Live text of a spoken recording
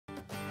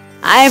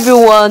Hi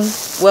everyone,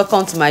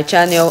 welcome to my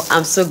channel.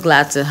 I'm so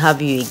glad to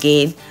have you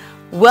again.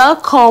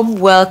 Welcome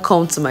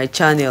to my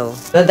channel.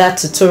 Another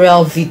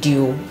tutorial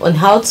video on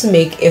how to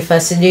make a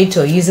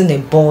fascinator using a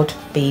board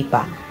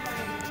paper.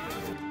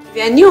 If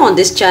you are new on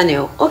this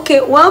channel,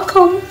 okay,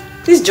 welcome.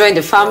 Please join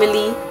the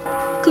family,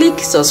 click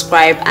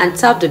subscribe and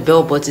tap the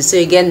bell button so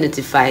you get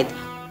notified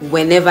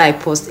whenever I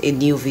post a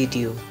new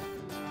video.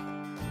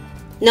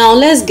 Now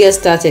let's get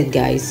started,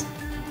 guys.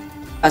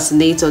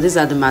 Fascinator, these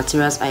are the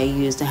materials I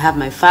used. I have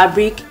my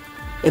fabric,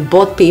 a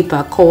board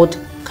paper called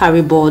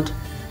Kariboard,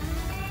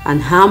 an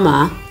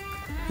hammer,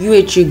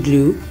 UHE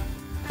glue,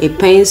 a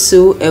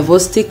pencil,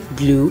 Evostic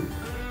glue,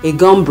 a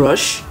gum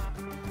brush,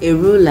 a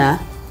ruler,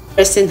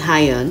 pressing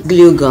iron,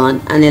 glue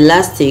gun, an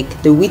elastic.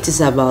 The width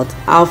is about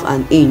half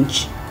an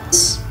inch,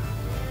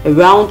 a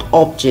round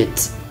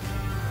object,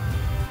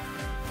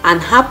 an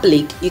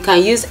applique. You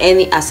can use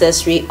any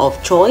accessory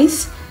of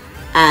choice,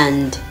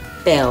 and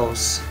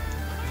pearls.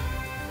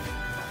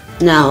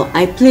 Now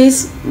I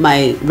place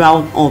my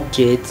round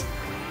object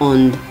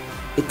on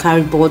a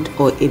cardboard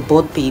or a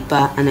board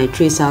paper and I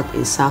trace out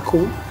a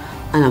circle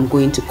and I'm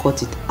going to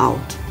cut it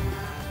out.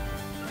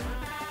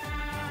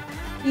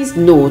 Please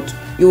note,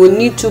 you will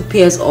need two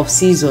pairs of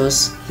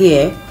scissors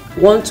here,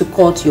 one to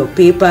cut your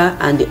paper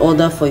and the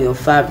other for your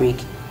fabric.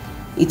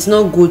 It's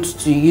not good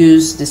to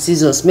use the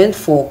scissors meant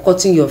for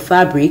cutting your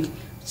fabric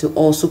to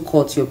also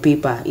cut your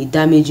paper. It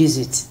damages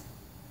it.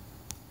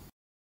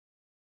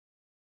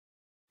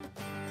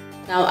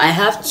 Now I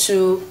have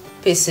two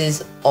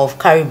pieces of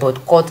cardboard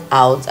cut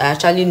out. I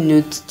actually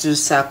need two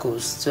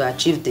circles to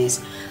achieve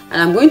this,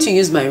 and I'm going to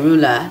use my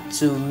ruler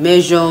to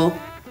measure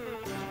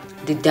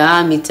the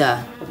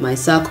diameter of my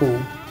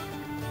circle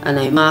and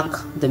I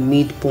mark the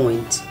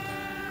midpoint.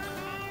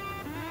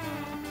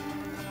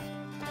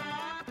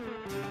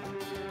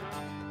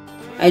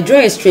 I draw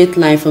a straight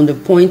line from the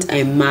point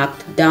I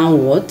marked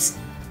downwards.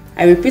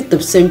 I repeat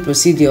the same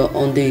procedure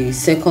on the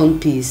second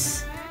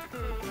piece.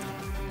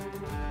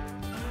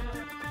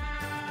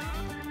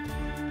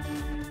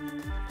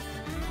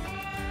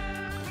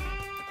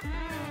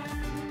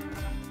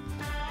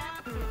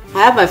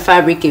 I have my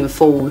fabric in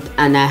fold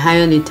and I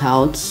iron it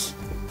out.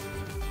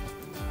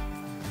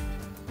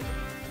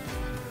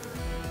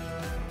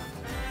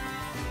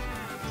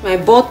 My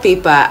board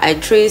paper, I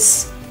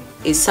trace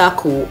a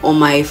circle on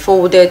my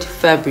folded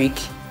fabric.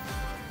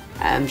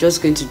 I'm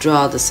just going to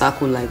draw out the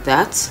circle like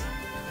that.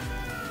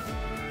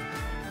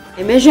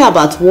 I measure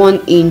about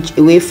 1 inch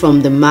away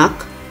from the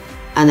mark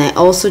and I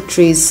also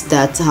trace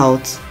that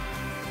out.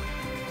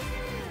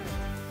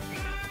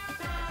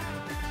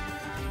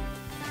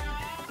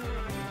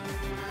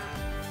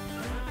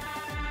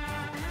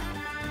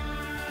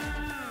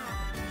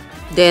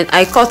 Then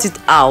I cut it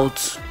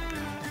out.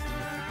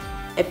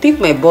 I pick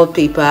my board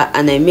paper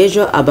and I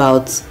measure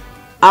about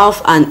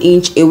half an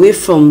inch away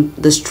from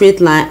the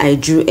straight line I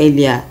drew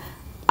earlier.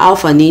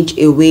 Half an inch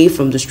away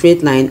from the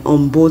straight line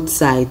on both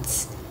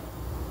sides.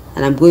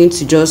 And I'm going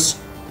to just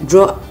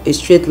draw a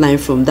straight line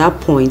from that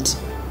point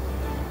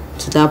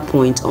to that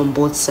point on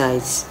both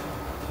sides.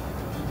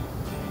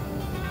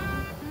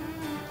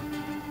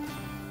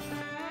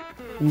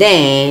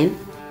 Then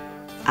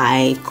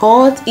I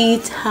cut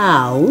it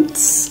out.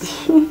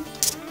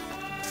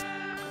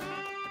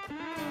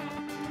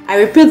 I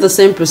repeat the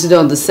same procedure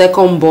on the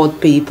second board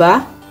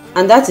paper,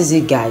 and that is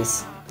it,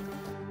 guys.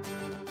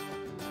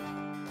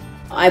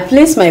 I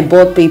place my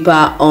board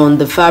paper on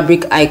the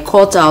fabric I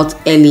cut out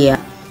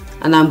earlier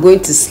and I'm going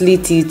to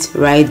slit it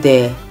right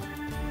there.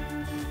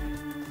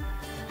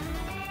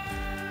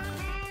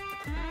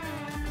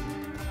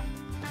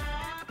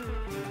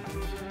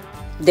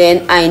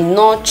 Then I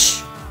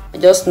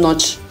just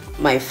notch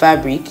my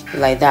fabric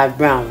like that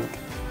round.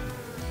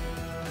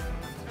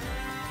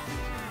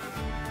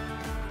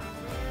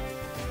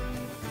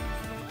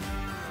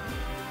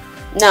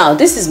 Now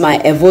this is my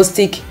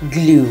Evostic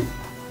glue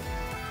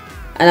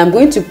and I'm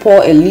going to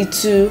pour a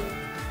little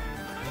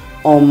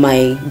on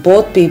my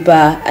board paper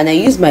and I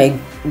use my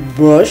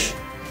brush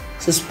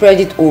to spread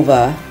it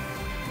over.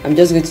 I'm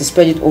just going to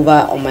spread it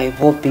over on my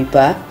board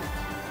paper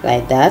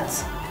like that.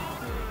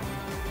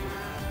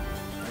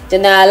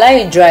 Then I allow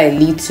it dry a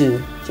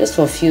little, just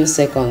for a few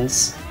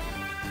seconds.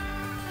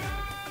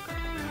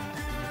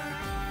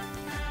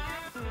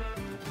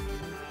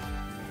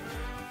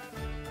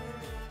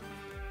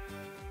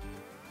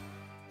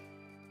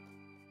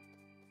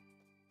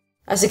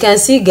 As you can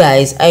see,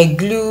 guys, I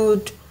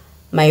glued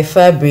my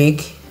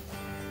fabric.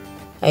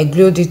 I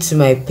glued it to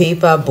my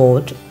paper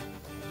board.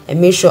 I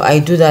make sure I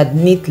do that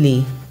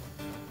neatly.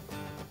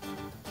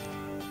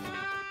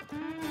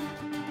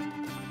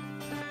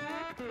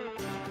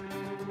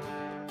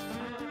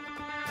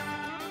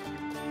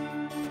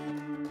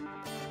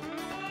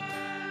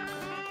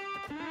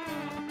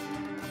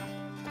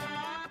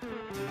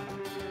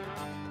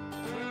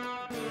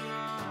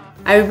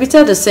 I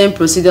repeated the same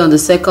procedure on the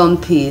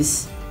second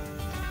piece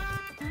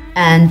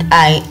and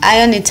I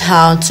iron it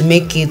out to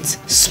make it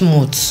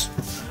smooth.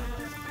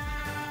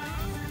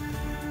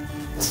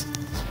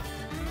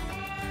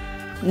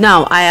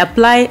 Now I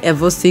apply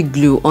Evostic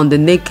glue on the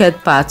naked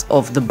part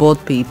of the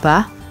board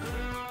paper.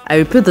 I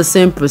repeat the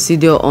same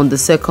procedure on the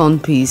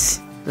second piece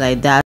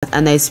like that,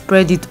 and I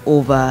spread it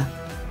over.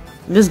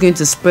 I'm just going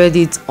to spread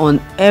it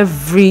on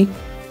every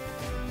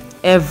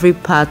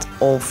part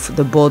of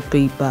the board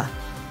paper.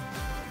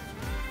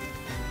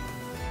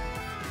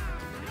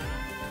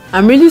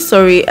 I'm really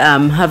sorry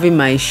I'm having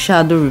my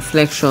shadow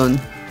reflection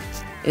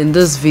in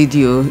this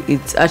video.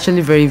 It's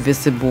actually very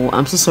visible.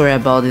 I'm so sorry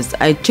about this.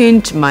 I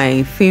changed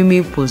my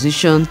filming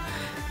position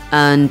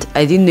and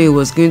I didn't know it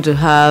was going to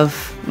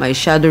have my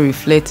shadow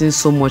reflecting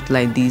so much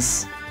like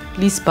this.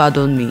 Please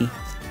pardon me.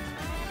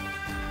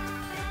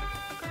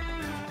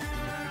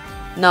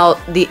 Now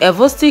the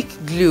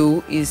Evostic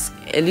glue is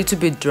a little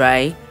bit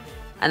dry,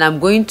 and I'm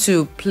going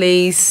to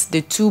place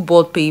the two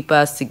board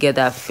papers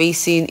together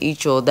facing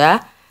each other.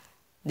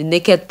 The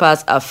naked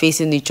parts are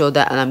facing each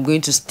other, and I'm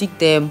going to stick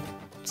them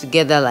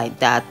together like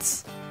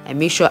that. I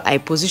make sure I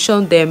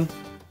position them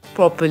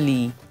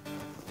properly.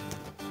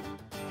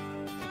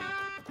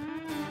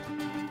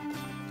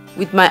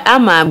 With my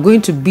hammer, I'm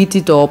going to beat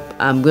it up.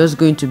 I'm just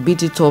going to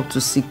beat it up to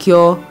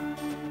secure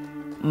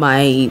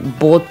my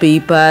board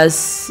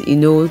papers, you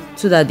know,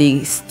 so that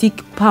they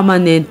stick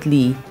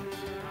permanently.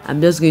 I'm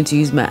just going to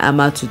use my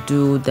hammer to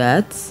do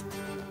that.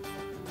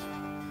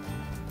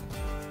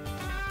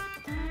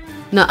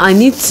 Now I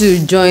need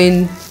to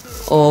join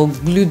or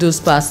glue those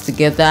parts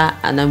together,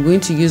 and I'm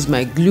going to use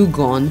my glue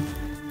gun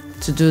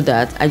to do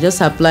that. I just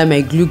apply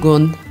my glue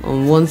gun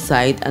on one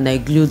side and I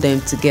glue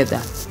them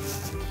together.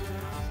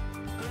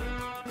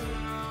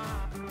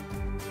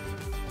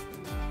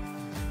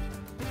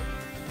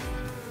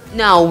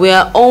 Now we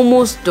are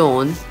almost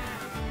done.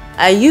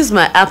 I use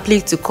my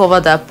applique to cover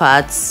that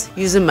part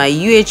using my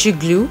UHE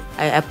glue.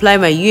 I apply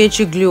my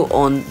UHE glue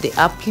on the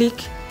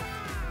applique,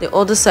 the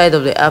other side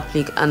of the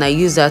applique, and I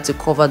use that to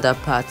cover that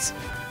part.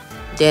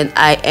 Then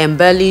I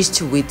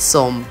embellished with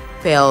some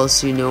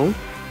pearls, you know.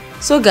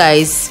 So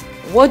guys,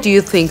 what do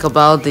you think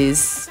about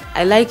this?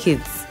 I like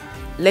it.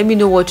 Let me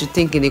know what you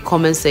think in the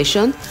comment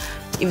section.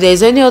 If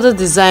there's any other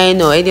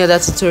design or any other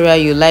tutorial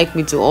you'd like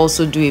me to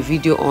also do a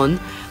video on,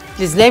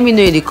 please let me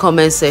know in the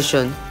comment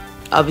section.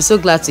 I'll be so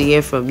glad to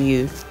hear from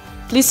you.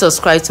 Please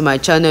subscribe to my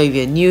channel if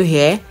you're new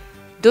here.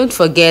 Don't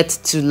forget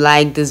to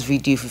like this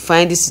video if you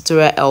find this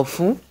tutorial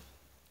helpful.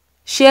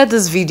 Share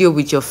this video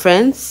with your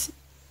friends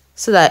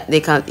so that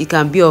it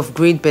can be of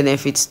great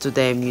benefit to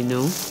them, you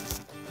know.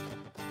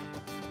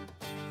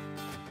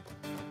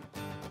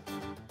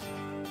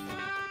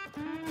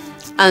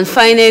 And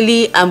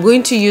finally, I'm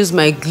going to use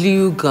my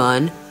glue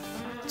gun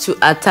to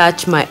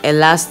attach my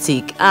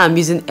elastic. I'm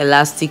using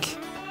elastic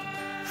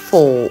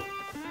for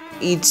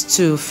it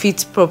to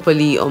fit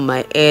properly on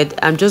my head.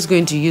 I'm just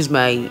going to use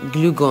my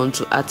glue gun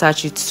to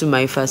attach it to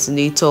my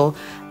fascinator,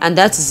 and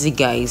that is it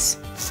guys.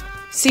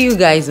 See you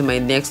guys in my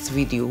next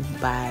video.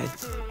 Bye.